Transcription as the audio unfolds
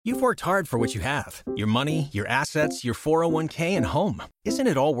You've worked hard for what you have. Your money, your assets, your 401k, and home. Isn't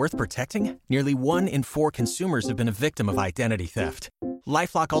it all worth protecting? Nearly 1 in 4 consumers have been a victim of identity theft.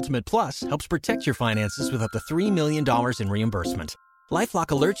 LifeLock Ultimate Plus helps protect your finances with up to $3 million in reimbursement. LifeLock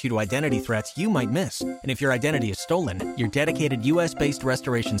alerts you to identity threats you might miss. And if your identity is stolen, your dedicated U.S.-based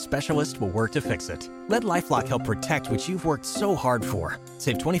restoration specialist will work to fix it. Let LifeLock help protect what you've worked so hard for.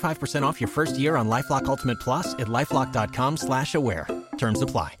 Save 25% off your first year on LifeLock Ultimate Plus at LifeLock.com/aware. Terms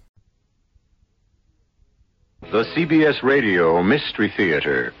apply. The CBS Radio Mystery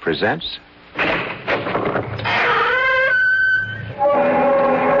Theater presents...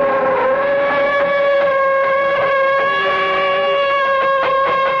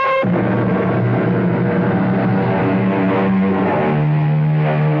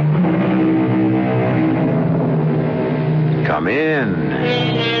 Come in.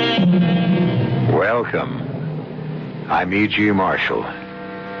 Welcome. I'm E.G. Marshall.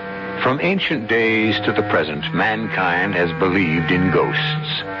 From ancient days to the present, mankind has believed in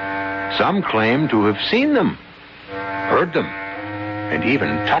ghosts. Some claim to have seen them, heard them, and even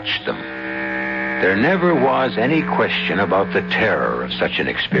touched them. There never was any question about the terror of such an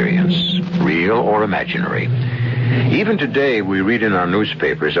experience, real or imaginary. Even today, we read in our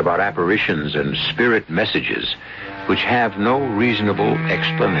newspapers about apparitions and spirit messages which have no reasonable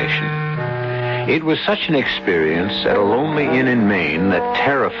explanation. It was such an experience at a lonely inn in Maine that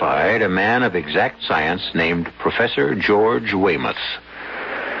terrified a man of exact science named Professor George Weymouth.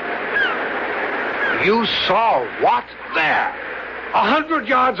 You saw what there? 100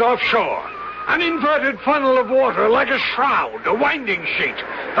 yards offshore. An inverted funnel of water like a shroud, a winding sheet,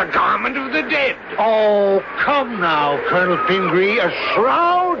 the garment of the dead. Oh, come now, Colonel Pingree. A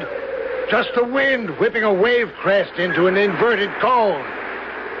shroud? Just the wind whipping a wave crest into an inverted cone.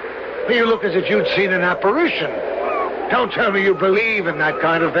 You look as if you'd seen an apparition. Don't tell me you believe in that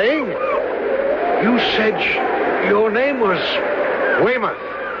kind of thing. You said your name was... Weymouth.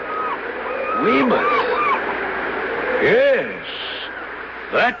 Weymouth? Yes.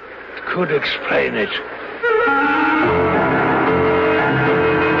 That could explain it.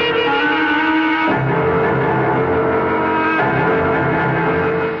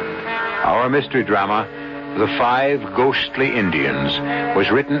 Our mystery drama, The 5 Ghostly Indians, was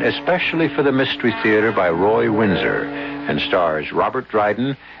written especially for the Mystery Theater by Roy Windsor and stars Robert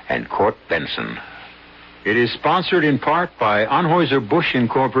Dryden and Court Benson. It is sponsored in part by Anheuser-Busch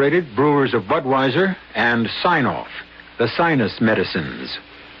Incorporated, Brewers of Budweiser, and Sign-Off, the sinus medicines.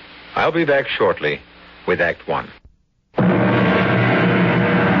 I'll be back shortly with Act 1.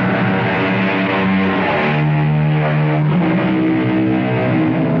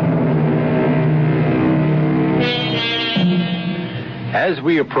 As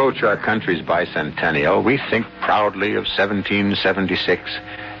we approach our country's bicentennial, we think proudly of 1776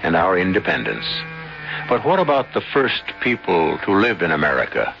 and our independence. But what about the first people to live in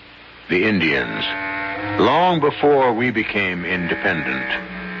America, the Indians? Long before we became independent,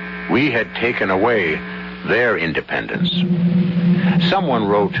 we had taken away their independence. Someone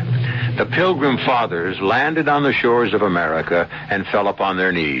wrote, "The Pilgrim Fathers landed on the shores of America and fell upon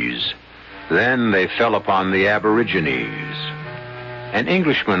their knees. Then they fell upon the Aborigines." An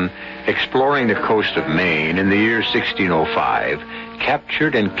Englishman exploring the coast of Maine in the year 1605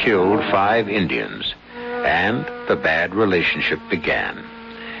 captured and killed 5 Indians, and the bad relationship began.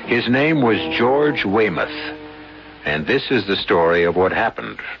 His name was George Weymouth, and this is the story of what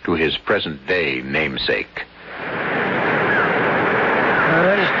happened to his present-day namesake.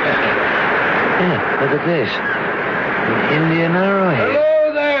 Look at this. An Indian arrowhead.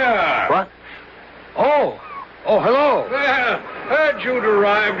 Hello there! What? Oh, hello. Well, heard you'd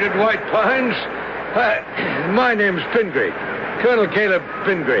arrived at White Pines. My name's Pingree, Colonel Caleb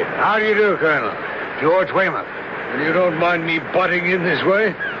Pingree. How do you do, Colonel? George Weymouth. You don't mind me butting in this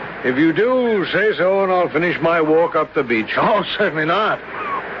way? If you do, say so, and I'll finish my walk up the beach. Oh, certainly not.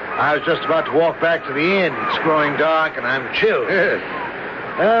 I was just about to walk back to the inn. It's growing dark, and I'm chilled. Yes.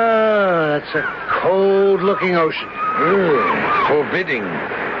 Oh, that's a cold-looking ocean. Forbidding.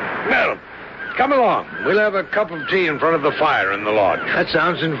 Well, come along. We'll have a cup of tea in front of the fire in the lodge. That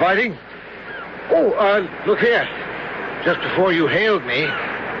sounds inviting. Oh, look here. Just before you hailed me,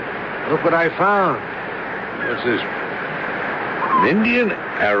 look what I found. What's this? An Indian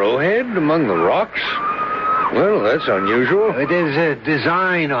arrowhead among the rocks? Well, that's unusual. There's a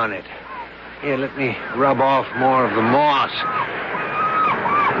design on it. Here, let me rub off more of the moss.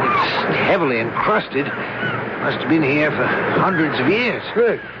 It's heavily encrusted. Must have been here for hundreds of years.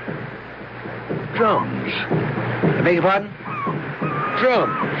 Look. Drums. I beg your pardon?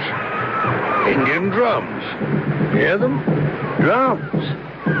 Drums. Indian drums. Hear them? Drums.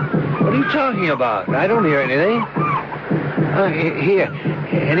 talking about? I don't hear anything. Here.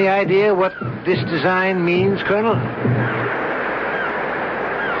 Any idea what this design means, Colonel?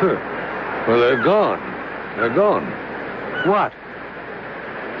 Well, they're gone. They're gone. What?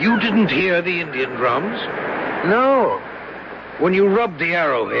 You didn't hear the Indian drums? No. When you rubbed the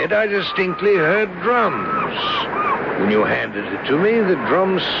arrowhead, I distinctly heard drums. When you handed it to me, the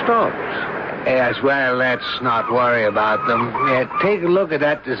drums stopped. Yes, well, let's not worry about them. Yeah, take a look at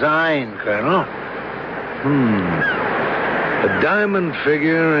that design, Colonel. A diamond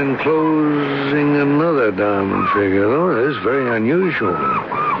figure enclosing another diamond figure. Oh, that's very unusual.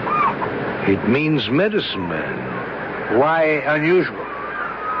 It means medicine man. Why unusual?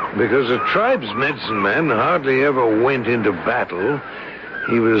 Because a tribe's medicine man hardly ever went into battle.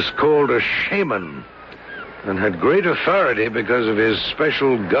 He was called a shaman and had great authority because of his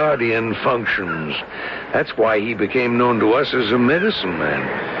special guardian functions. That's why he became known to us as a medicine man.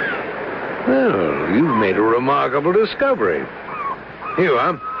 Well, you've made a remarkable discovery. Here you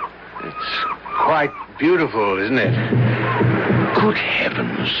are. It's quite beautiful, isn't it? Good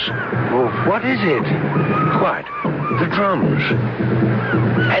heavens. Well, what is it? Quiet. The drums.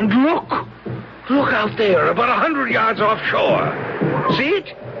 And look! Look out there, about 100 yards offshore. See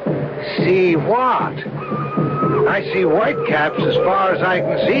it? See what? I see whitecaps as far as I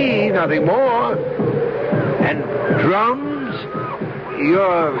can see, nothing more. And drums?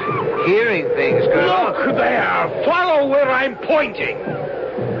 You're hearing things, Colonel. Look there! Follow where I'm pointing.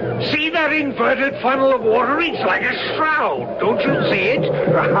 See that inverted funnel of water? It's like a shroud. Don't you see it?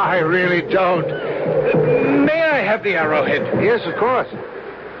 I really don't. May I have the arrowhead? Yes, of course.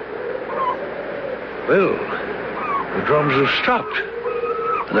 Well, the drums have stopped.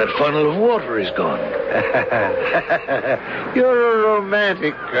 And that funnel of water is gone. You're a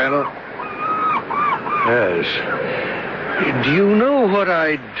romantic, Colonel. Yes. Do you know what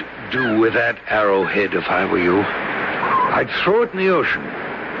I'd do with that arrowhead if I were you? I'd throw it in the ocean.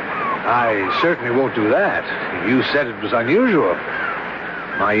 I certainly won't do that. You said it was unusual.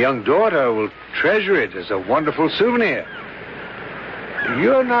 My young daughter will treasure it as a wonderful souvenir.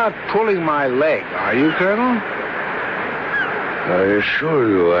 You're not pulling my leg, are you, Colonel? I assure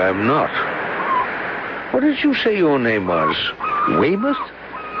you I'm not. What did you say your name was? Weymouth?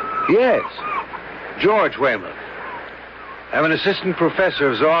 Yes, George Weymouth. I'm an assistant professor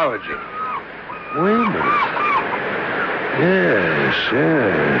of zoology. Weymouth?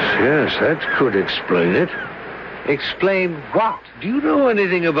 Yes, that could explain it. Explain what? Do you know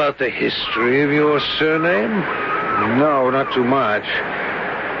anything about the history of your surname? No, not too much.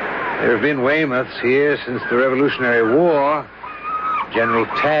 There have been Weymouths here since the Revolutionary War. General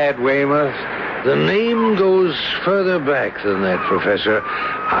Tad Weymouth. The name goes further back than that, Professor.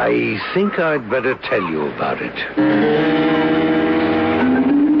 I think I'd better tell you about it.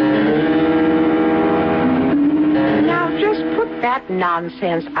 Now, just put that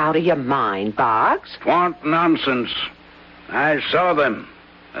nonsense out of your mind, Boggs. What nonsense? I saw them,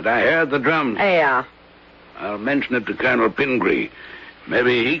 and I heard the drums. Yeah. I'll mention it to Colonel Pingree.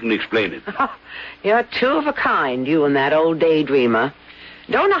 Maybe he can explain it. You're two of a kind, you and that old daydreamer.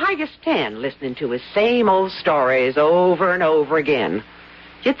 Don't know how you stand listening to his same old stories over and over again.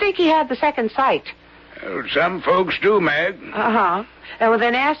 You'd think he had the second sight. Well, some folks do, Mag. Uh-huh. Well,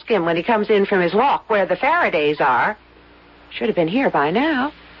 then ask him when he comes in from his walk where the Faradays are. Should have been here by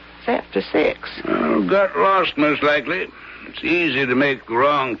now. It's after 6. Well, got lost, most likely. It's easy to make the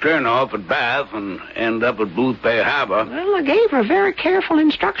wrong turn-off at Bath and end up at Boothbay Harbor. Well, I gave her very careful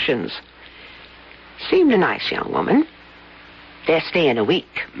instructions. Seemed a nice young woman. They're staying a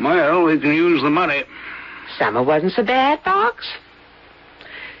week. Well, we can use the money. Summer wasn't so bad, Fox.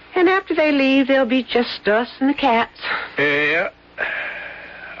 And after they leave, there'll be just us and the cats. Yeah.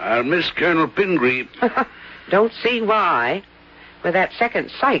 I'll miss Colonel Pingree. Don't see why. With that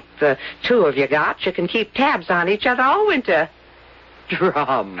second sight the two of you got, you can keep tabs on each other all winter.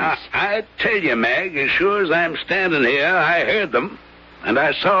 Drums. I tell you, Mag, as sure as I'm standing here, I heard them. And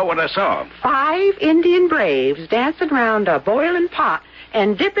I saw what I saw. 5 Indian braves dancing round a boiling pot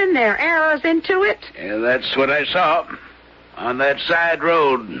and dipping their arrows into it. Yeah, that's what I saw. On that side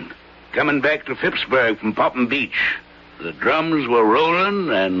road, coming back to Phippsburg from Popham Beach. The drums were rolling,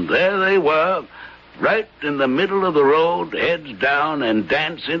 and there they were, right in the middle of the road, heads down and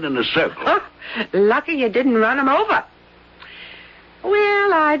dancing in a circle. Oh, lucky you didn't run 'em over.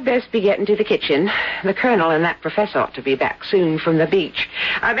 Well, I'd best be getting to the kitchen. The colonel and that professor ought to be back soon from the beach.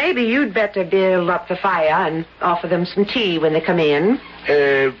 Maybe you'd better build up the fire and offer them some tea when they come in.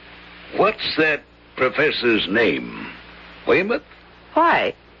 What's that professor's name? Weymouth?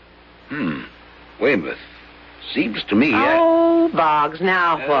 Why? Weymouth. Seems to me... Oh, Boggs,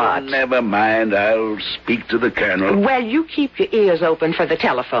 now what? Never mind. I'll speak to the colonel. Well, you keep your ears open for the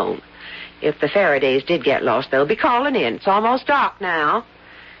telephone. If the Faradays did get lost, they'll be calling in. It's almost dark now.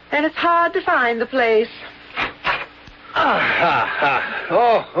 And it's hard to find the place.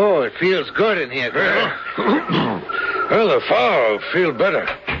 Oh, it feels good in here, Colonel. Well, the fire will feel better.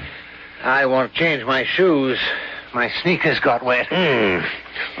 I won't change my shoes. My sneakers got wet.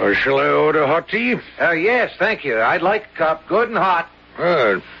 Or shall I order hot tea? Yes, thank you. I'd like a cup, good and hot.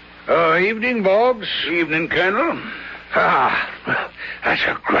 Good. Evening, Boggs. Evening, Colonel. That's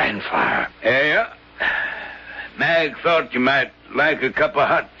a grand fire. Yeah. Mag thought you might like a cup of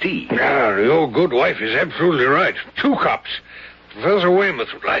hot tea. Yeah, your good wife is absolutely right. 2 cups. Professor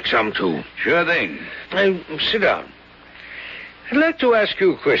Weymouth would like some, too. Sure thing. Sit down. I'd like to ask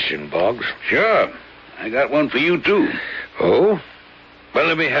you a question, Boggs. Sure. I got one for you, too. Oh? Well,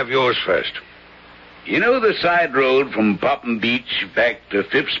 let me have yours first. You know the side road from Popham Beach back to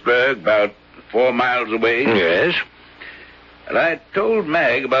Phippsburg, about 4 miles away? Yes. And I told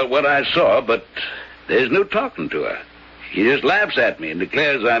Mag about what I saw, but there's no talking to her. She just laughs at me and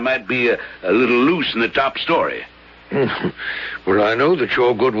declares I might be a little loose in the top story. Well, I know that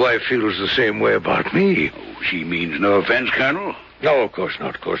your good wife feels the same way about me. Oh, she means no offense, Colonel. No, of course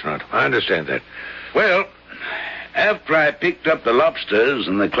not, I understand that. Well, after I picked up the lobsters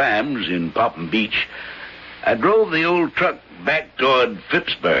and the clams in Popham Beach, I drove the old truck back toward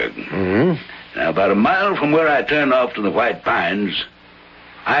Phippsburg. Mm-hmm. Now, about a mile from where I turned off to the White Pines,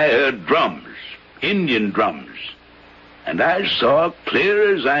 I heard drums, Indian drums. And I saw,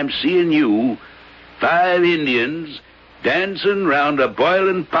 clear as I'm seeing you, 5 Indians dancing round a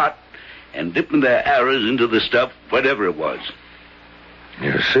boiling pot and dipping their arrows into the stuff, whatever it was.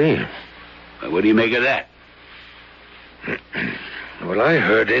 You see. Well, what do you make of that? Well, I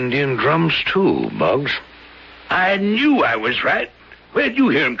heard Indian drums, too, Boggs. I knew I was right. Where'd you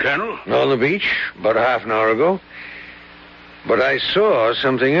hear him, Colonel? On the beach, about half an hour ago. But I saw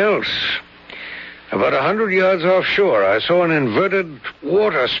something else. About 100 yards offshore, I saw an inverted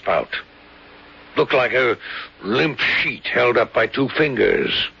water spout. Looked like a limp sheet held up by 2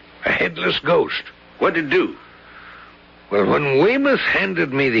 fingers. A headless ghost. What'd it do? Well, when Weymouth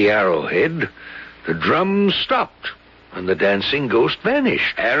handed me the arrowhead, the drums stopped, and the dancing ghost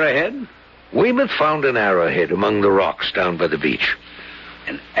vanished. Arrowhead? Weymouth found an arrowhead among the rocks down by the beach.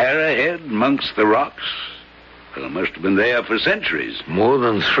 An arrowhead amongst the rocks? Well, it must have been there for centuries. More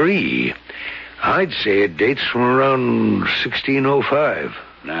than 3. I'd say it dates from around 1605.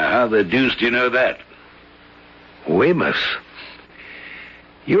 Now, how the deuce do you know that? Weymouth.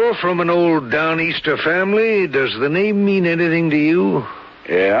 You're from an old Downeaster family. Does the name mean anything to you?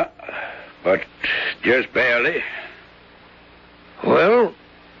 Yeah, but just barely. Well,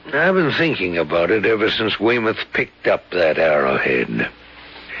 I've been thinking about it ever since Weymouth picked up that arrowhead.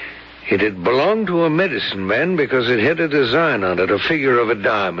 It had belonged to a medicine man because it had a design on it, a figure of a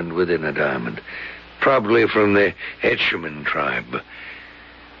diamond within a diamond, probably from the Etchemin tribe.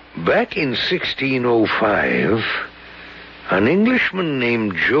 Back in 1605, an Englishman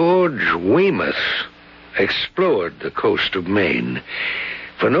named George Weymouth explored the coast of Maine.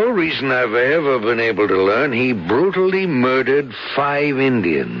 For no reason I've ever been able to learn, he brutally murdered 5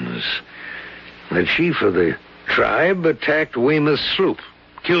 Indians. The chief of the tribe attacked Weymouth's sloop,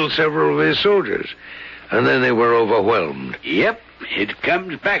 killed several of his soldiers, and then they were overwhelmed. Yep, it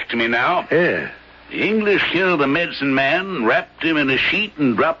comes back to me now. Yeah. The English killed the medicine man, wrapped him in a sheet,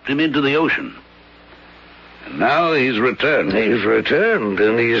 and dropped him into the ocean. And now he's returned. He's returned,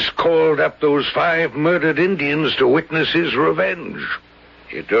 and he's called up those 5 murdered Indians to witness his revenge.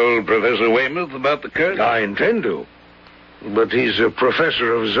 You told Professor Weymouth about the curse? I intend to. But he's a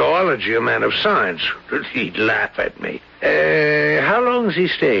professor of zoology, a man of science. He'd laugh at me. How long is he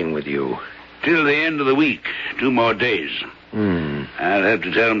staying with you? Till the end of the week. 2 more days. I'll have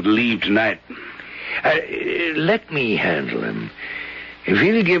to tell him to leave tonight. Let me handle him. If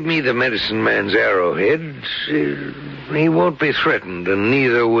he'll give me the medicine man's arrowhead, he won't be threatened, and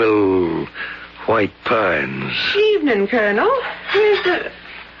neither will White Pines. Evening, Colonel. Where's the...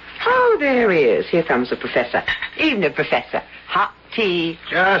 Oh, there he is. Here comes the professor. Evening, Professor. Hot tea.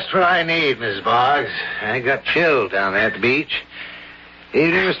 Just what I need, Miss Boggs. I got chilled down there at the beach.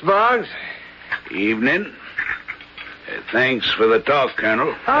 Evening, Mr. Boggs. Evening. Thanks for the talk,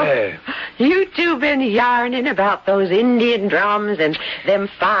 Colonel. Oh, you two been yarning about those Indian drums and them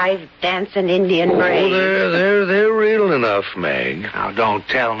 5 dancing Indian braves. They're real enough, Meg. Now, don't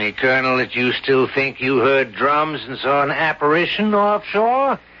tell me, Colonel, that you still think you heard drums and saw an apparition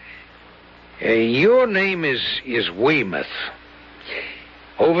offshore? Your name is Weymouth.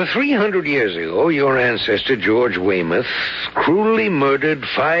 Over 300 years ago, your ancestor, George Weymouth, cruelly murdered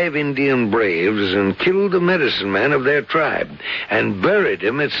 5 Indian braves and killed the medicine man of their tribe and buried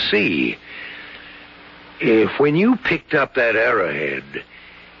him at sea. If when you picked up that arrowhead,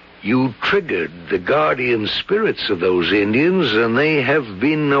 you triggered the guardian spirits of those Indians, and they have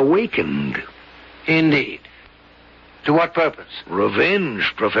been awakened. Indeed. To what purpose?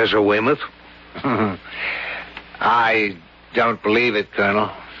 Revenge, Professor Weymouth. I don't believe it,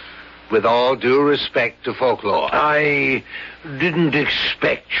 Colonel. With all due respect to folklore. I didn't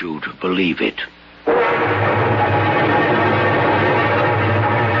expect you to believe it.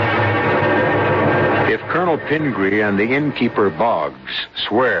 If Colonel Pingree and the innkeeper Boggs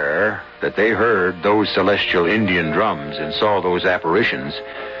swear that they heard those celestial Indian drums and saw those apparitions,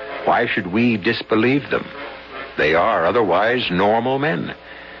 why should we disbelieve them? They are otherwise normal men.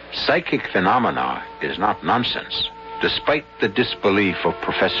 Psychic phenomena is not nonsense, despite the disbelief of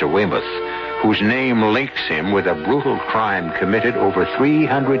Professor Weymouth, whose name links him with a brutal crime committed over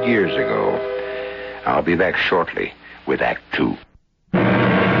 300 years ago. I'll be back shortly with Act 2.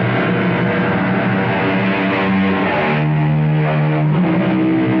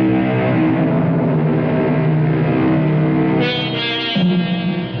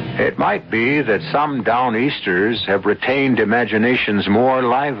 It might be that some Downeasters have retained imaginations more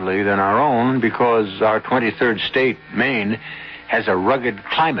lively than our own because our 23rd state, Maine, has a rugged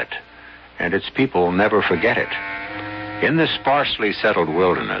climate, and its people never forget it. In the sparsely settled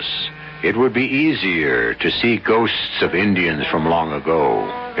wilderness, it would be easier to see ghosts of Indians from long ago,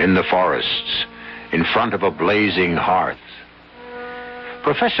 in the forests, in front of a blazing hearth.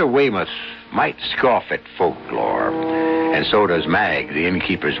 Professor Weymouth might scoff at folklore, and so does Mag, the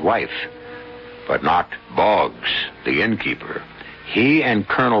innkeeper's wife, but not Boggs, the innkeeper. He and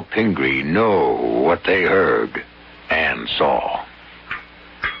Colonel Pingree know what they heard and saw.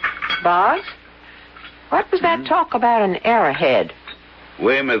 Boggs, what was that talk about an arrowhead?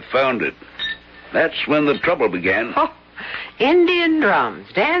 Weymouth found it. That's when the trouble began. Oh, Indian drums,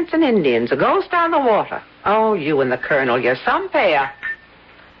 dancing Indians, a ghost on the water. Oh, you and the Colonel, you're some pair.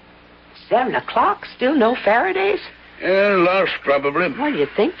 7 o'clock, still no Faradays? Lost, probably. Well, you'd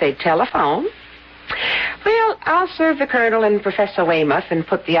think they'd telephone. Well, I'll serve the Colonel and Professor Weymouth and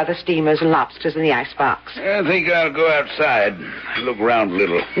put the other steamers and lobsters in the icebox. I think I'll go outside, look around a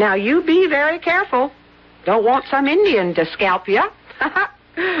little. Now, you be very careful. Don't want some Indian to scalp you.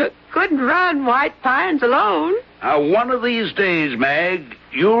 Couldn't run White Pines alone. One of these days, Mag,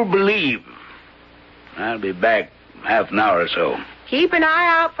 you'll believe. I'll be back half an hour or so. Keep an eye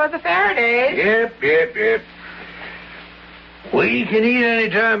out for the Faradays. Yep. We can eat any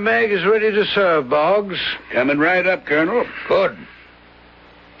time Mag is ready to serve, Boggs. Coming right up, Colonel. Good.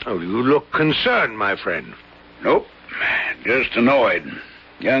 Oh, you look concerned, my friend. Nope. Just annoyed.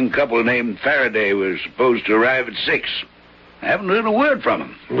 Young couple named Faraday was supposed to arrive at 6. I haven't heard a word from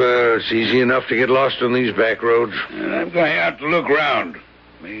him. Well, it's easy enough to get lost on these back roads. I'm going out to look around.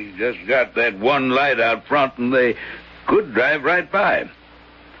 We just got that one light out front, and they could drive right by.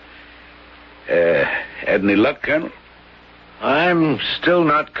 Had any luck, Colonel? I'm still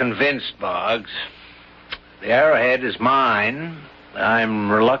not convinced, Boggs. The arrowhead is mine.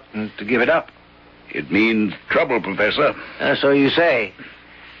 I'm reluctant to give it up. It means trouble, Professor. So you say.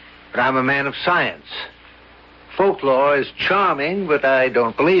 But I'm a man of science. Folklore is charming, but I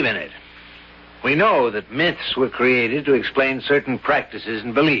don't believe in it. We know that myths were created to explain certain practices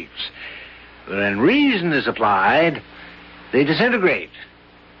and beliefs. But when reason is applied, they disintegrate.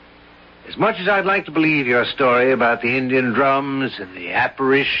 As much as I'd like to believe your story about the Indian drums and the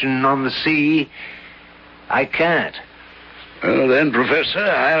apparition on the sea, I can't. Well, then, Professor,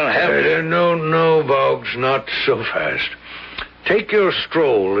 I'll have to... No, Boggs, not so fast. Take your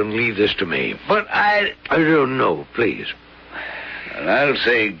stroll and leave this to me. But I don't know, please. And I'll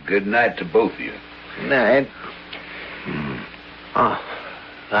say good night to both of you. Night. Oh,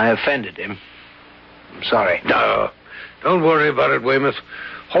 I offended him. I'm sorry. No, don't worry about it, Weymouth.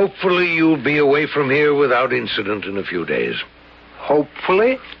 Hopefully you'll be away from here without incident in a few days.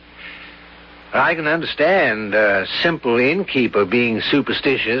 Hopefully? I can understand a simple innkeeper being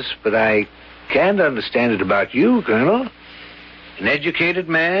superstitious, but I can't understand it about you, Colonel. An educated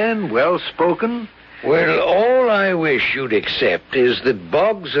man, well-spoken. Well, all I wish you'd accept is that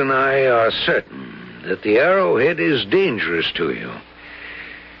Boggs and I are certain that the arrowhead is dangerous to you.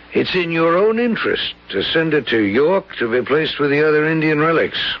 It's in your own interest to send it to York to be placed with the other Indian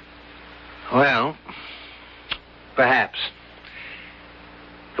relics. Well, perhaps.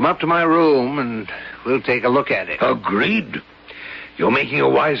 Come up to my room and we'll take a look at it. Agreed. You're making a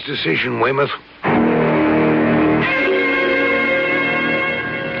wise decision, Weymouth.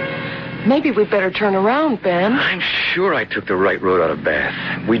 Maybe we'd better turn around, Ben. I'm sure I took the right road out of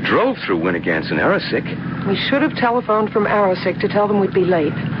Bath. We drove through Winnegans and Arrowsick. We should have telephoned from Arrowsick to tell them we'd be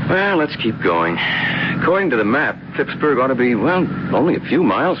late. Well, let's keep going. According to the map, Phippsburg ought to be, well, only a few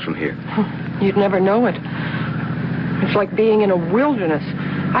miles from here. You'd never know it. It's like being in a wilderness.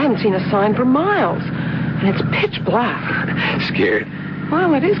 I haven't seen a sign for miles. And it's pitch black. Scared?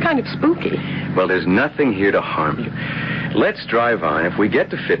 Well, it is kind of spooky. Well, there's nothing here to harm you. Let's drive on. If we get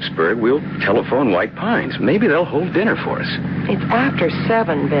to Phippsburg, we'll telephone White Pines. Maybe they'll hold dinner for us. It's after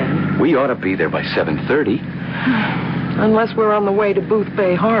 7, Ben. We ought to be there by 7:30. Unless we're on the way to Booth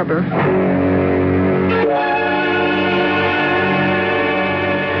Bay Harbor.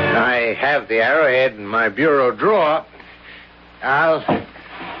 I have the Arrowhead in my bureau drawer. I'll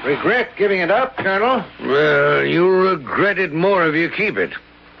regret giving it up, Colonel. Well, you'll regret it more if you keep it.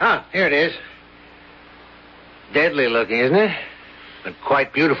 Ah, here it is. Deadly looking, isn't it? But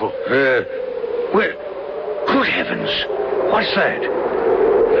quite beautiful. Well, good heavens. What's that?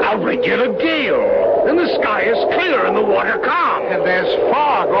 A regular gale. And the sky is clear and the water calm. And there's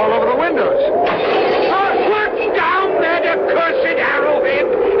fog all over the windows. Put down that accursed Arrowhead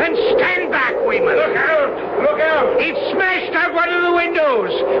and stand back, Weymouth. Look out! Look out! It smashed out one of the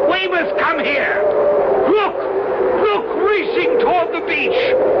windows. Weymouth, come here. Look, racing toward the beach.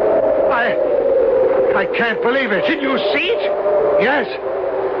 I can't believe it. Can you see it? Yes.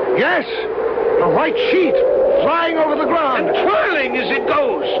 A white sheet flying over the ground. And twirling as it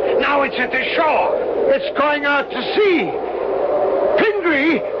goes. Now it's at the shore. It's going out to sea.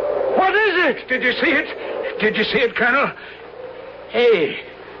 Pingree, what is it? Did you see it? Did you see it, Colonel? Hey,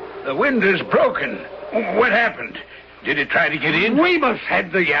 the window's broken. What happened? Did it try to get in? Weymouth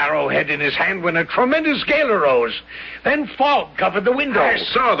had the Arrowhead in his hand when a tremendous gale arose. Then fog covered the window. I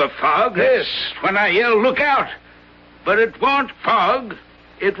saw the fog. Yes, when I yelled, look out. But it wasn't fog.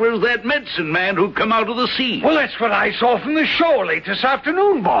 It was that medicine man who'd come out of the sea. Well, that's what I saw from the shore late this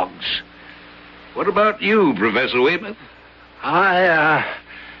afternoon, Boggs. What about you, Professor Weymouth? I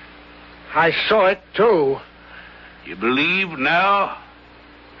saw it, too. You believe now?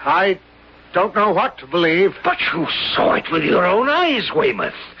 I don't know what to believe. But you saw it with your own eyes,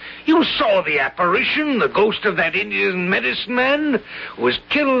 Weymouth. You saw the apparition, the ghost of that Indian medicine man who was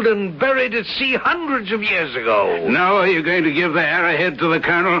killed and buried at sea hundreds of years ago. Now are you going to give the Arrowhead to the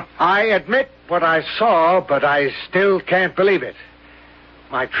Colonel? I admit what I saw, but I still can't believe it.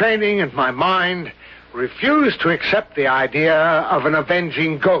 My training and my mind refuse to accept the idea of an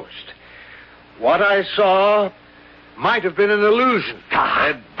avenging ghost. What I saw might have been an illusion.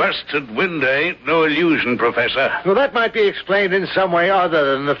 That busted window ain't no illusion, Professor. Well, that might be explained in some way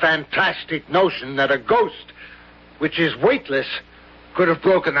other than the fantastic notion that a ghost, which is weightless, could have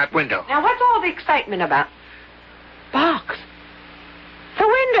broken that window. Now, what's all the excitement about? Box. The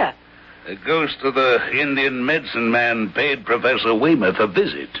window. The ghost of the Indian medicine man paid Professor Weymouth a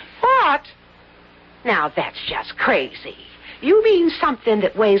visit. What? Now, that's just crazy. You mean something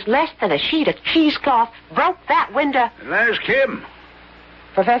that weighs less than a sheet of cheesecloth broke that window? And ask him.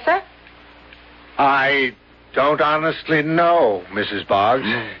 Professor? I don't honestly know, Mrs. Boggs.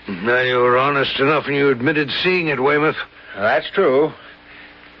 Now, you were honest enough and you admitted seeing it, Weymouth. That's true.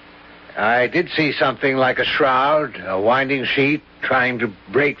 I did see something like a shroud, a winding sheet, trying to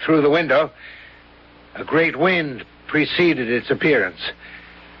break through the window. A great wind preceded its appearance.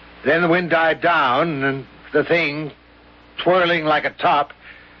 Then the wind died down, and the thing, twirling like a top,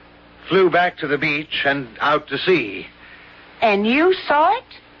 flew back to the beach and out to sea. And you saw it?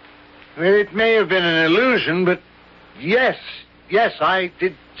 Well, it may have been an illusion, but yes, I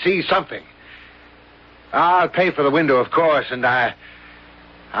did see something. I'll pay for the window, of course, and I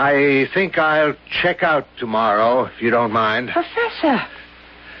think I'll check out tomorrow, if you don't mind. Professor,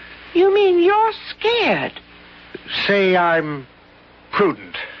 you mean you're scared? Say I'm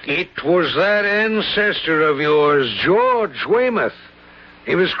prudent. It was that ancestor of yours, George Weymouth.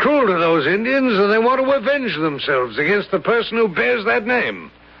 He was cruel to those Indians, and they want to avenge themselves against the person who bears that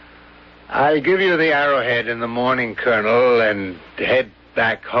name. I'll give you the Arrowhead in the morning, Colonel, and head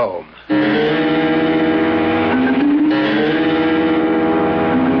back home.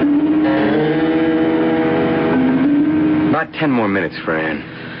 About 10 more minutes for Anne.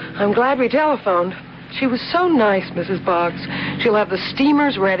 I'm glad we telephoned. She was so nice, Mrs. Boggs. She'll have the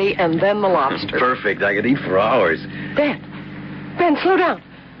steamers ready and then the lobster. Perfect. I could eat for hours. Ben, slow down.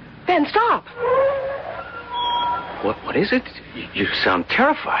 Ben, stop. What is it? You sound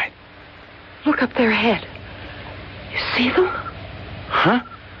terrified. Look up there ahead. You see them? Huh?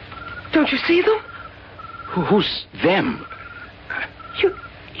 Don't you see them? Who's them? You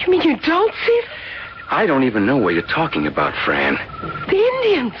mean you don't see them? I don't even know what you're talking about, Fran. The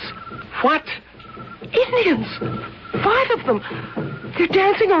Indians. What? Indians. 5 of them. They're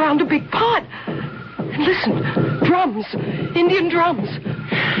dancing around a big pot. And listen, drums. Indian drums.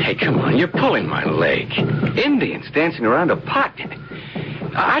 Hey, come on, you're pulling my leg. Indians dancing around a pot.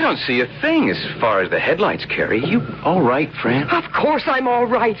 I don't see a thing as far as the headlights carry. You all right, Fran? Of course I'm all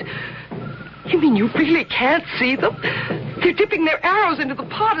right. You mean you really can't see them? They're dipping their arrows into the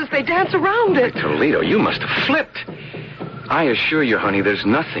pot as they dance around it. Toledo, you must have flipped. I assure you, honey, there's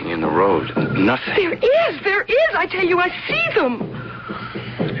nothing in the road. Nothing. There is. I tell you, I see them.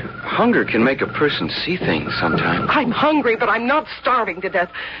 Hunger can make a person see things sometimes. I'm hungry, but I'm not starving to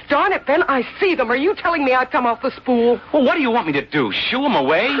death. Darn it, Ben, I see them. Are you telling me I've come off the spool? Well, what do you want me to do? Shoo them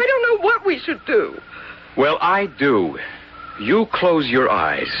away? I don't know what we should do. Well, I do. You close your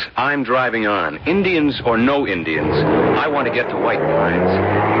eyes. I'm driving on. Indians or no Indians, I want to get to White Pines.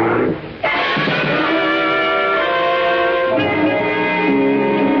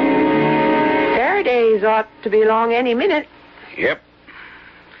 Faraday's ought to be along any minute. Yep.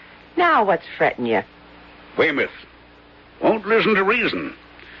 Now what's fretting you? Weymouth won't listen to reason.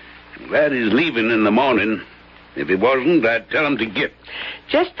 I'm glad he's leaving in the morning. If he wasn't, I'd tell him to get.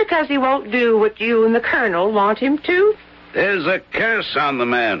 Just because he won't do what you and the Colonel want him to? There's a curse on the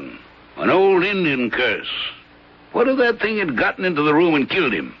man. An old Indian curse. What if that thing had gotten into the room and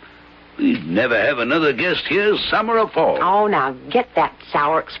killed him? We'd never have another guest here, summer or fall. Oh, now get that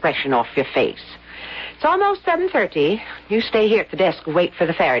sour expression off your face. It's almost 7:30. You stay here at the desk and wait for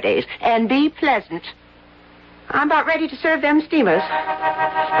the Faradays. And be pleasant. I'm about ready to serve them steamers.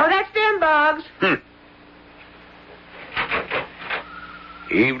 Oh, that's them, Boggs.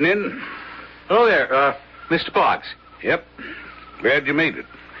 Evening. Hello there, Mr. Boggs. Yep. Glad you made it.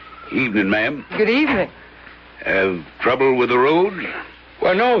 Evening, ma'am. Good evening. Have trouble with the road?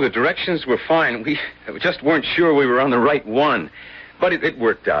 Well, no, the directions were fine. We just weren't sure we were on the right one. But it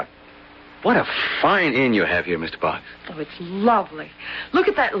worked out. What a fine inn you have here, Mr. Boggs. Oh, it's lovely. Look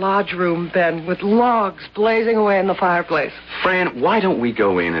at that lodge room, Ben, with logs blazing away in the fireplace. Fran, why don't we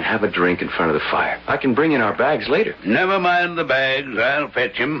go in and have a drink in front of the fire? I can bring in our bags later. Never mind the bags. I'll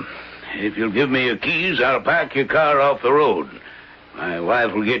fetch 'em. If you'll give me your keys, I'll park your car off the road. My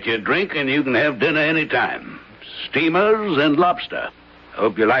wife will get you a drink, and you can have dinner any time. Steamers and lobster.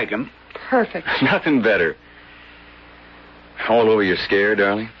 Hope you like 'em. Perfect. Nothing better. All over your scare,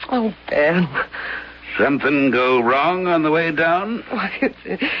 darling? Oh, Ben. Something go wrong on the way down? Oh,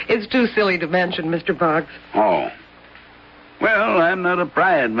 it's too silly to mention, Mr. Boggs. Oh. Well, I'm not a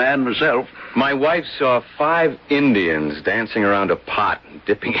pride man myself. My wife saw 5 Indians dancing around a pot and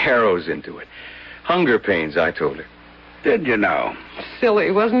dipping arrows into it. Hunger pains, I told her. Did you now?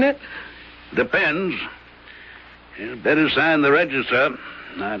 Silly, wasn't it? Depends. You'd better sign the register,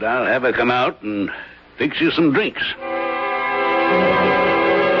 and I'll have her come out and fix you some drinks.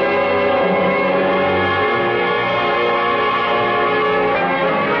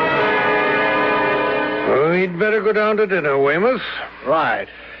 Well, we'd better go down to dinner, Weymouth. Right.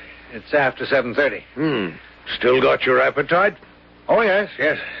 It's after 7:30. Still got your appetite? Oh, yes.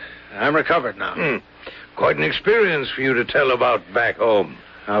 I'm recovered now. Quite an experience for you to tell about back home.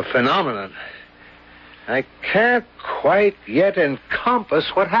 A phenomenon. I can't quite yet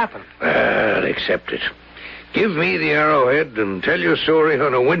encompass what happened. Well, accept it. Give me the arrowhead and tell your story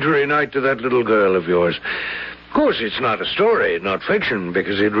on a wintry night to that little girl of yours. Of course, it's not a story, not fiction,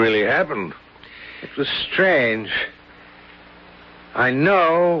 because it really happened. It was strange. I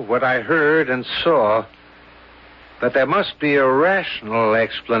know what I heard and saw, but there must be a rational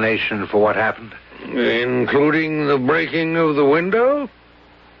explanation for what happened. Including the breaking of the window?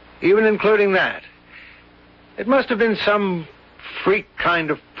 Even including that. It must have been some freak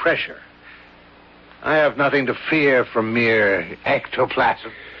kind of pressure. I have nothing to fear from mere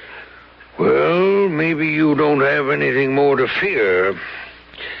ectoplasm. Well, maybe you don't have anything more to fear,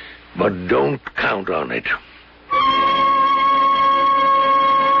 but don't count on it.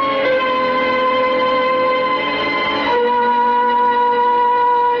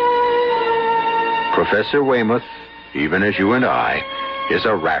 Professor Weymouth, even as you and I, is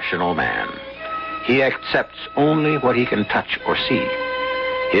a rational man. He accepts only what he can touch or see.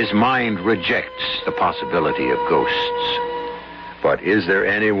 His mind rejects the possibility of ghosts. But is there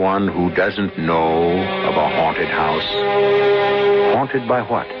anyone who doesn't know of a haunted house? Haunted by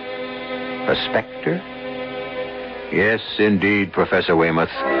what? A specter? Yes, indeed, Professor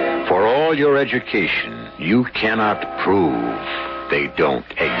Weymouth. For all your education, you cannot prove they don't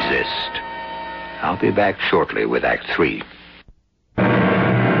exist. I'll be back shortly with Act 3.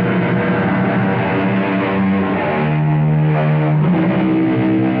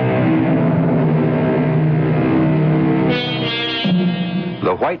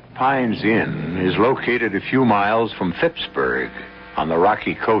 Pines Inn is located a few miles from Phippsburg on the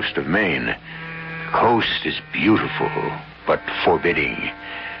rocky coast of Maine. The coast is beautiful, but forbidding,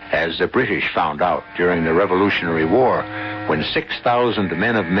 as the British found out during the Revolutionary War when 6,000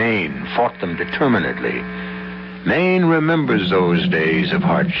 men of Maine fought them determinedly. Maine remembers those days of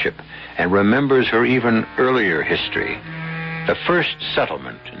hardship and remembers her even earlier history. The first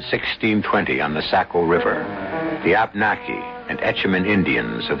settlement in 1620 on the Saco River, the Abnaki and Etchemin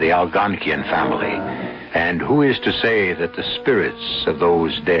Indians of the Algonquian family. And who is to say that the spirits of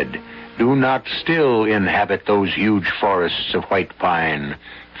those dead do not still inhabit those huge forests of white pine,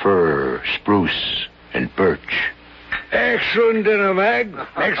 fir, spruce, and birch? Excellent dinner, Mag.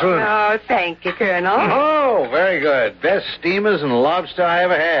 Excellent. Oh, thank you, Colonel. Oh, very good. Best steamers and lobster I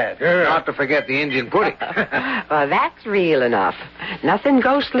ever had. Yeah. Not to forget the Indian pudding. Well, that's real enough. Nothing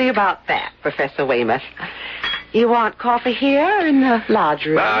ghostly about that, Professor Weymouth. You want coffee here or in the lodge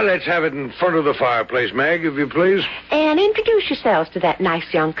room? Well, let's have it in front of the fireplace, Mag, if you please. And introduce yourselves to that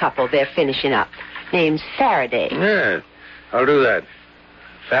nice young couple they're finishing up. Name's Faraday. Yeah, I'll do that.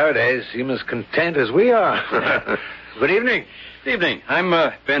 Faradays seem as content as we are. Good evening. Good evening. I'm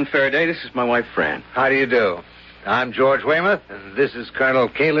Ben Faraday. This is my wife, Fran. How do you do? I'm George Weymouth, and this is Colonel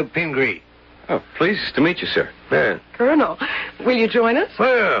Caleb Pingree. Oh, pleased to meet you, sir. Yeah. Colonel, will you join us?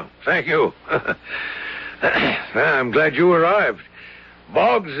 Well, thank you. I'm glad you arrived.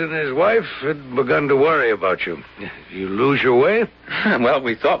 Boggs and his wife had begun to worry about you. You lose your way? Well,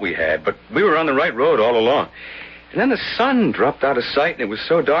 we thought we had, but we were on the right road all along. And then the sun dropped out of sight, and it was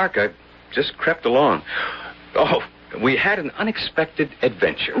so dark, I just crept along. Oh, we had an unexpected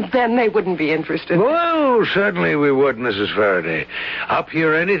adventure. Then they wouldn't be interested. Well, certainly we would, Mrs. Faraday. Up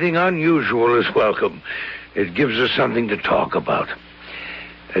here, anything unusual is welcome. It gives us something to talk about.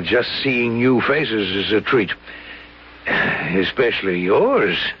 Just seeing new faces is a treat. Especially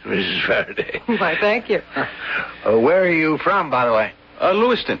yours, Mrs. Faraday. Why, thank you. Where are you from, by the way?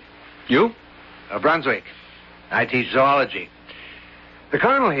 Lewiston. You? Brunswick. I teach zoology. The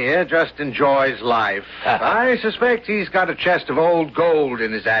colonel here just enjoys life. I suspect he's got a chest of old gold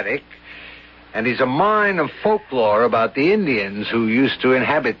in his attic, and he's a mine of folklore about the Indians who used to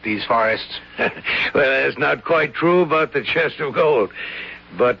inhabit these forests. Well, that's not quite true about the chest of gold,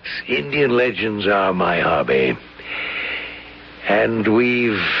 but Indian legends are my hobby. And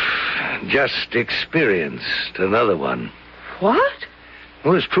we've just experienced another one. What?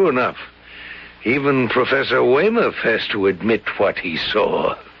 Well, it's true enough. Even Professor Weymouth has to admit what he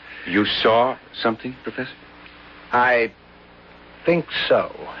saw. You saw something, Professor? I think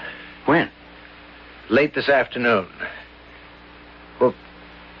so. When? Late this afternoon. Well,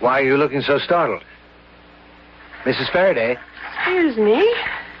 why are you looking so startled? Mrs. Faraday? Excuse me.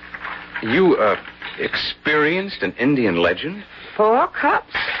 You, experienced an Indian legend? 4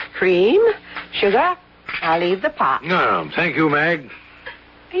 cups, cream, sugar. I'll leave the pot. No, thank you, Mag.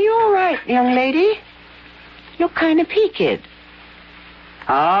 Are you all right, young lady? You look kind of peaked.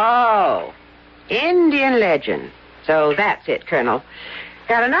 Oh, Indian legend. So that's it, Colonel.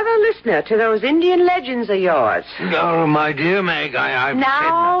 Got another listener to those Indian legends of yours. Oh, my dear Mag, I've said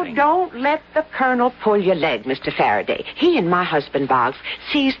Now, nothing. don't let the Colonel pull your leg, Mr. Faraday. He and my husband, Boggs,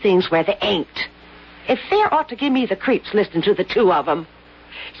 sees things where they ain't. If there ought to give me the creeps listening to the two of them.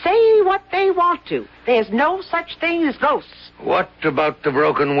 Say what they want to. There's no such thing as ghosts. What about the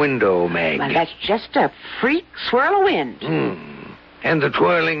broken window, Mag? Well, that's just a freak swirl of wind. And the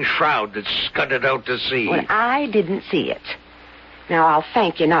twirling shroud that scudded out to sea. Well, I didn't see it. Now, I'll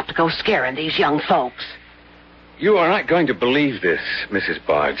thank you not to go scaring these young folks. You are not going to believe this, Mrs.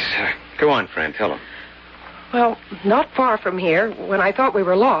 Boggs. Go on, Fran, tell them. Well, not far from here, when I thought we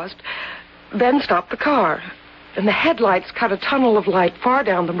were lost, Ben stopped the car. And the headlights cut a tunnel of light far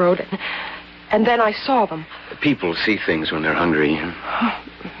down the road. And then I saw them. People see things when they're hungry.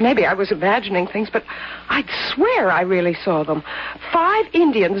 Maybe I was imagining things, but I'd swear I really saw them. 5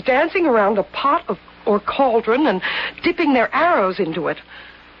 Indians dancing around a pot or cauldron and dipping their arrows into it.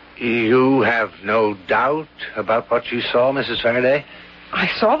 You have no doubt about what you saw, Mrs. Faraday? I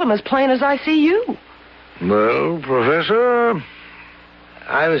saw them as plain as I see you. Well, Professor,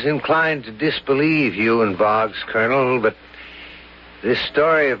 I was inclined to disbelieve you and Boggs, Colonel, but this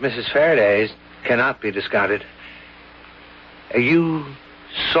story of Mrs. Faraday's cannot be discounted. You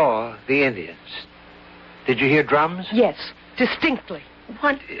saw the Indians. Did you hear drums? Yes, distinctly.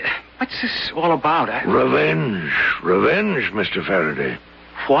 What's this all about? revenge. Revenge, Mr. Faraday.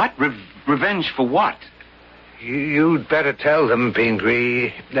 What? Revenge for what? You'd better tell them,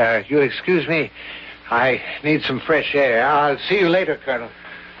 Pingree. You'll excuse me. I need some fresh air. I'll see you later, Colonel.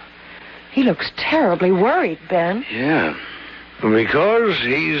 He looks terribly worried, Ben. Yeah. Because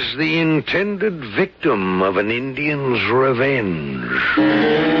he's the intended victim of an Indian's revenge.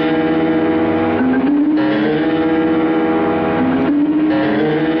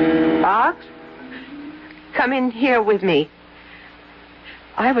 Boggs, come in here with me.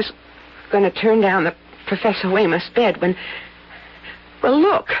 I was going to turn down the Professor Weymouth's bed when... Well,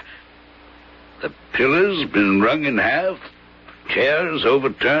 look. The pillar's been wrung in half, chairs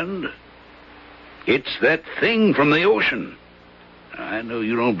overturned. It's that thing from the ocean. I know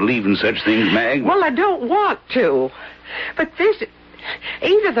you don't believe in such things, Mag. Well, I don't want to. But this...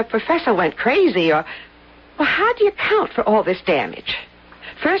 Either the professor went crazy or... Well, how do you account for all this damage?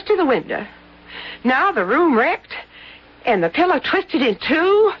 First to the window, now the room wrecked, and the pillow twisted in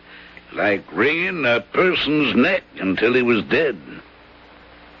two. Like wringing a person's neck until he was dead.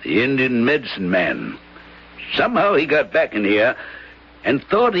 The Indian medicine man. Somehow he got back in here and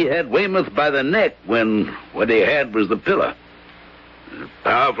thought he had Weymouth by the neck when what he had was the pillow. A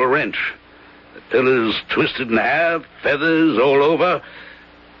powerful wrench. The pillow's twisted in half, feathers all over.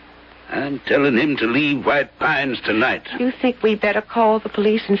 I'm telling him to leave White Pines tonight. You think we'd better call the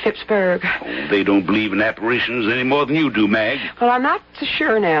police in Phippsburg? Oh, they don't believe in apparitions any more than you do, Mag. Well, I'm not so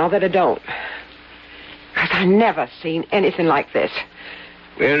sure now that I don't. Because I've never seen anything like this.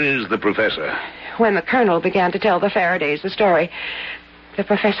 Where is the professor? When the colonel began to tell the Faradays the story, the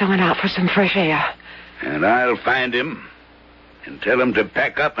professor went out for some fresh air. And I'll find him and tell him to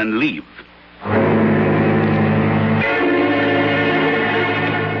pack up and leave.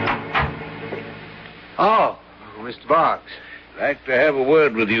 Oh, Mr. Boggs. Like to have a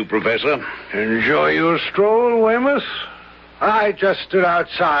word with you, Professor. Enjoy your stroll, Weymouth? I just stood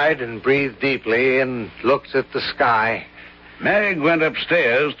outside and breathed deeply and looked at the sky. Mag went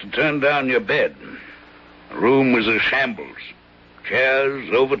upstairs to turn down your bed. The room was a shambles. Chairs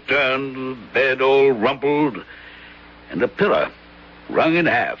overturned, the bed all rumpled, and the pillow wrung in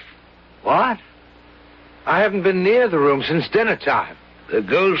half. What? I haven't been near the room since dinner time. The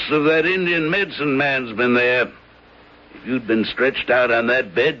ghost of that Indian medicine man's been there. If you'd been stretched out on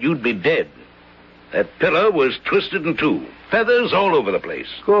that bed, you'd be dead. That pillow was twisted in two. Feathers all over the place.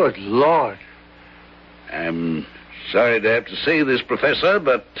 Good Lord. I'm sorry to have to say this, Professor,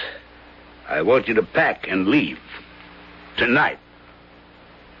 but I want you to pack and leave. Tonight.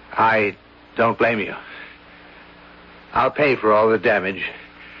 I don't blame you. I'll pay for all the damage.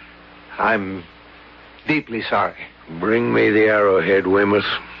 I'm deeply sorry. Bring me the arrowhead, Weymouth.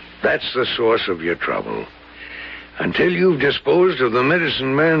 That's the source of your trouble. Until you've disposed of the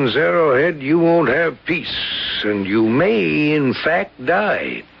medicine man's arrowhead, you won't have peace, and you may, in fact,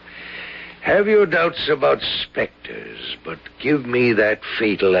 die. Have your doubts about specters, but give me that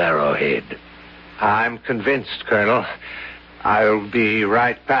fatal arrowhead. I'm convinced, Colonel. I'll be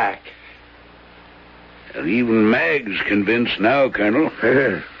right back. Well, even Mag's convinced now, Colonel.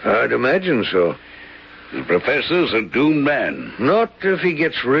 I'd imagine so. The professor's a doomed man. Not if he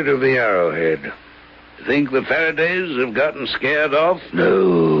gets rid of the arrowhead. Think the Faradays have gotten scared off?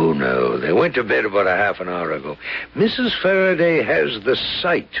 No. They went to bed about a half an hour ago. Mrs. Faraday has the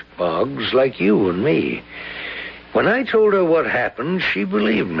sight, Boggs, like you and me. When I told her what happened, she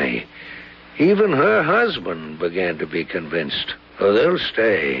believed me. Even her husband began to be convinced. Oh, they'll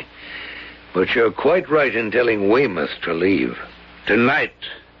stay. But you're quite right in telling Weymouth to leave. Tonight.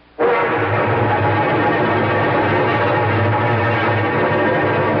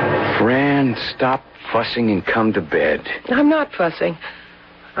 Fran, stop fussing and come to bed. I'm not fussing.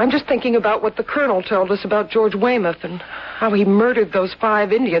 I'm just thinking about what the colonel told us about George Weymouth and how he murdered those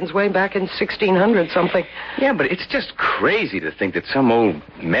 5 Indians way back in 1600-something. Yeah, but it's just crazy to think that some old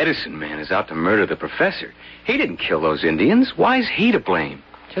medicine man is out to murder the professor. He didn't kill those Indians. Why is he to blame?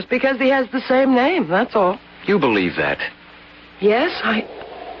 Just because he has the same name, that's all. You believe that? Yes,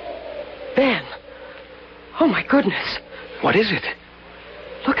 Ben. Oh, my goodness. What is it?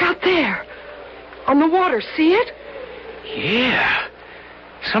 Look out there. On the water, see it? Yeah.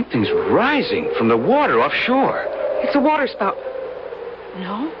 Something's rising from the water offshore. It's a water spout.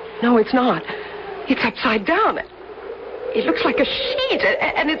 No, it's not. It's upside down. It looks like a sheet,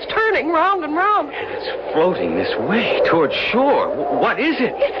 and it's turning round and round. And it's floating this way, toward shore. What is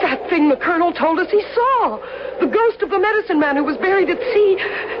it? It's that thing the colonel told us he saw. The ghost of the medicine man who was buried at sea.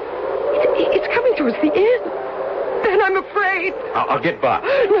 It's coming towards the end. Ben, I'm afraid. I'll get Bob.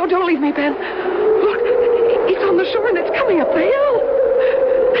 No, don't leave me, Ben. Look, it's on the shore, and it's coming up the hill.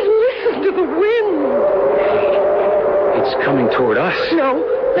 And listen to the wind. It's coming toward us. No,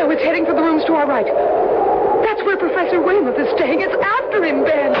 it's heading for the rooms to our right. That's where Professor Weymouth is staying. It's after him,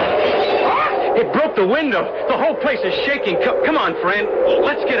 Ben. It broke the window. The whole place is shaking. Come on, Fran.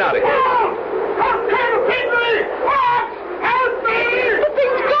 Let's get out of here. Help! Colonel Pingree! Help!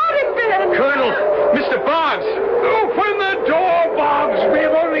 Colonel! Mr. Boggs! Open the door, Boggs! We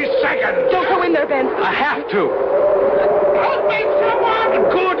have only seconds! Don't go in there, Ben. I have to. Help me, someone!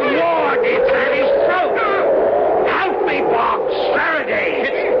 Good Lord, it's at his throat! Help me, Boggs! Faraday!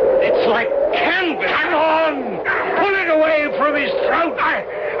 It's like canvas. Come on! Pull it away from his throat!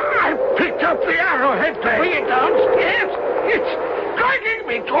 I picked up the arrowhead to bring it downstairs! It's dragging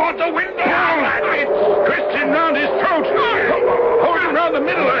me toward the window! It's twisting round his throat! Hold him round the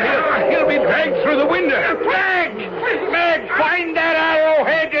middle, or he'll be dragged through the window! Meg, find that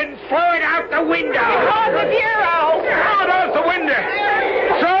arrowhead and throw it out the window! Oh, the bureau! Throw it out the window!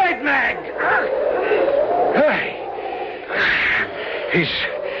 Throw it, Meg!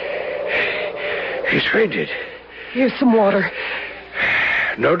 He's fainted. Here's some water.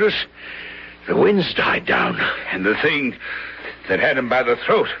 Notice the wind's died down. And the thing that had him by the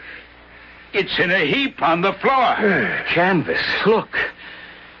throat, it's in a heap on the floor. Canvas. Look.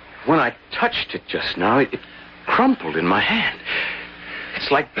 When I touched it just now, it crumpled in my hand.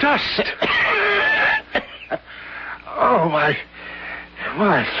 It's like dust. Oh,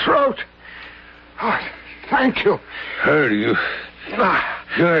 my throat. Oh, thank you. Heard you.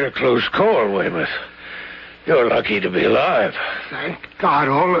 You had a close call, Weymouth. You're lucky to be alive. Thank God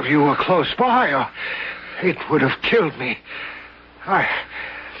all of you were close by, or it would have killed me.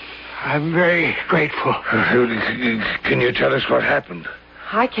 I'm very grateful. Can you tell us what happened?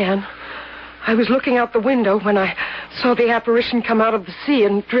 I can. I was looking out the window when I saw the apparition come out of the sea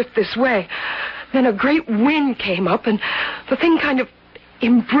and drift this way. Then a great wind came up, and the thing kind of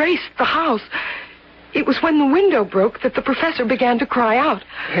embraced the house. It was when the window broke that the professor began to cry out.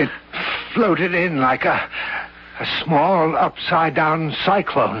 It floated in like a small upside-down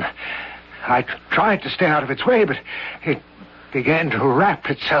cyclone. I tried to stay out of its way, but it began to wrap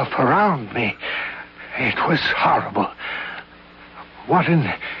itself around me. It was horrible. What in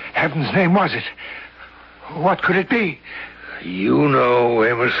heaven's name was it? What could it be? You know,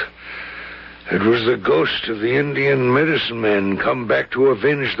 Weymouth. It was the ghost of the Indian medicine man come back to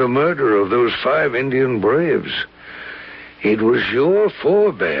avenge the murder of those 5 Indian braves. It was your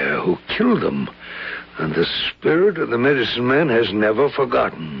forebear who killed them, and the spirit of the medicine man has never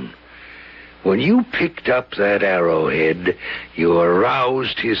forgotten. When you picked up that arrowhead, you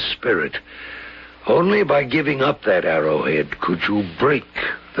aroused his spirit. Only by giving up that arrowhead could you break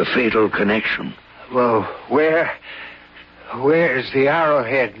the fatal connection. Well, where's the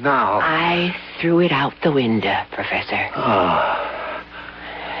arrowhead now? I threw it out the window, Professor. Oh.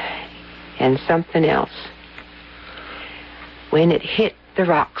 And something else. When it hit the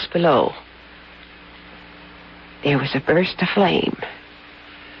rocks below, there was a burst of flame.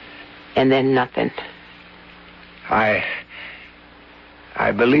 And then nothing. I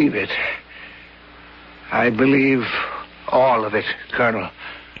believe it. I believe all of it, Colonel.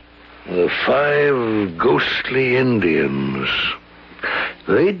 The 5 ghostly Indians.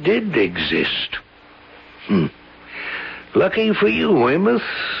 They did exist. Lucky for you, Weymouth,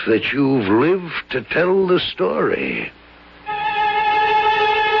 that you've lived to tell the story.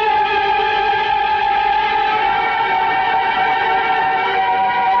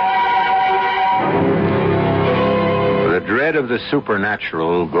 The dread of the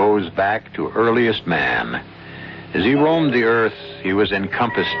supernatural goes back to earliest man. As he roamed the earth, he was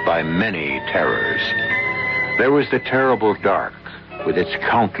encompassed by many terrors. There was the terrible dark, with its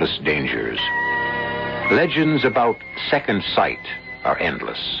countless dangers. Legends about second sight are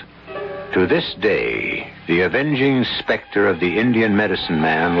endless. To this day, the avenging specter of the Indian medicine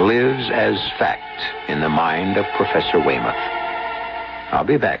man lives as fact in the mind of Professor Weymouth. I'll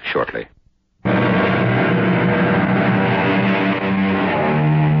be back shortly.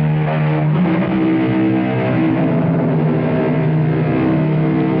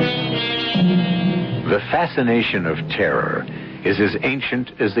 The fascination of terror is as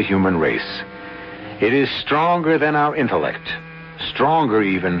ancient as the human race. It is stronger than our intellect, stronger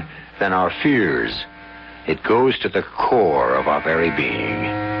even than our fears. It goes to the core of our very being.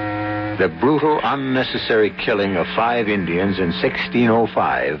 The brutal, unnecessary killing of 5 Indians in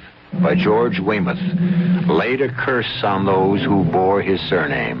 1605 by George Weymouth laid a curse on those who bore his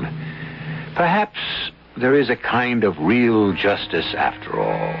surname. Perhaps there is a kind of real justice after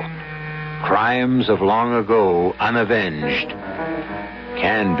all. Crimes of long ago, unavenged,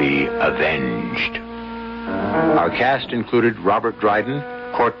 can be avenged. Our cast included Robert Dryden,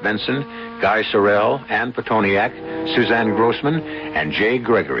 Court Benson, Guy Sorrell, Ann Petoniak, Suzanne Grossman, and Jay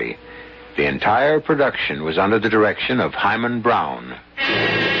Gregory. The entire production was under the direction of Hyman Brown.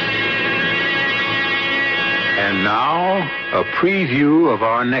 And now, a preview of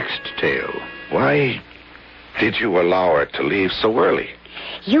our next tale. Why did you allow her to leave so early?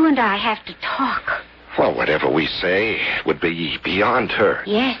 You and I have to talk. Well, whatever we say would be beyond her.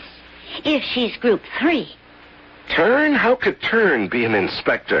 Yes, if she's Group 3. Tern? How could Tern be an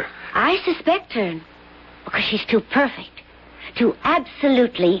inspector? I suspect Tern because she's too perfect. Too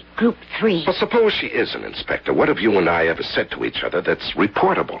absolutely Group 3. Well, suppose she is an inspector. What have you and I ever said to each other that's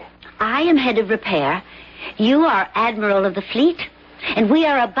reportable? I am head of repair. You are admiral of the fleet. And we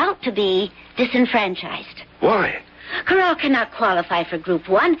are about to be disenfranchised. Why? Corral cannot qualify for Group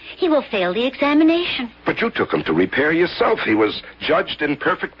 1. He will fail the examination. But you took him to repair yourself. He was judged in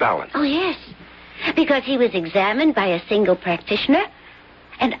perfect balance. Oh, yes. Because he was examined by a single practitioner,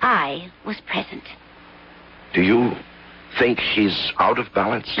 and I was present. Do you think he's out of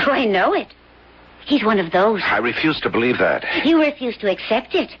balance? Oh, I know it. He's one of those. I refuse to believe that. You refuse to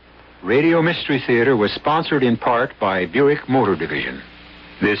accept it. Radio Mystery Theater was sponsored in part by Buick Motor Division.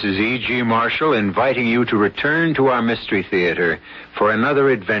 This is E.G. Marshall inviting you to return to our Mystery Theater for another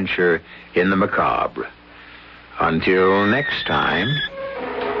adventure in the macabre. Until next time,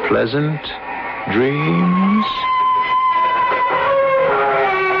 pleasant dreams.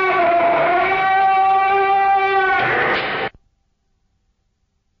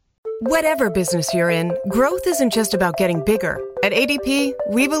 Whatever business you're in, growth isn't just about getting bigger. At ADP,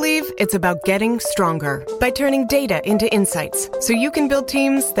 we believe it's about getting stronger by turning data into insights so you can build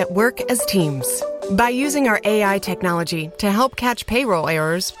teams that work as teams. By using our AI technology to help catch payroll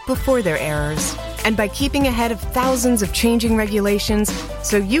errors before they're errors. And by keeping ahead of thousands of changing regulations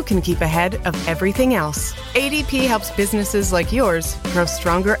so you can keep ahead of everything else. ADP helps businesses like yours grow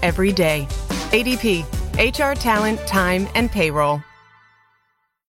stronger every day. ADP, HR, talent, time, and payroll.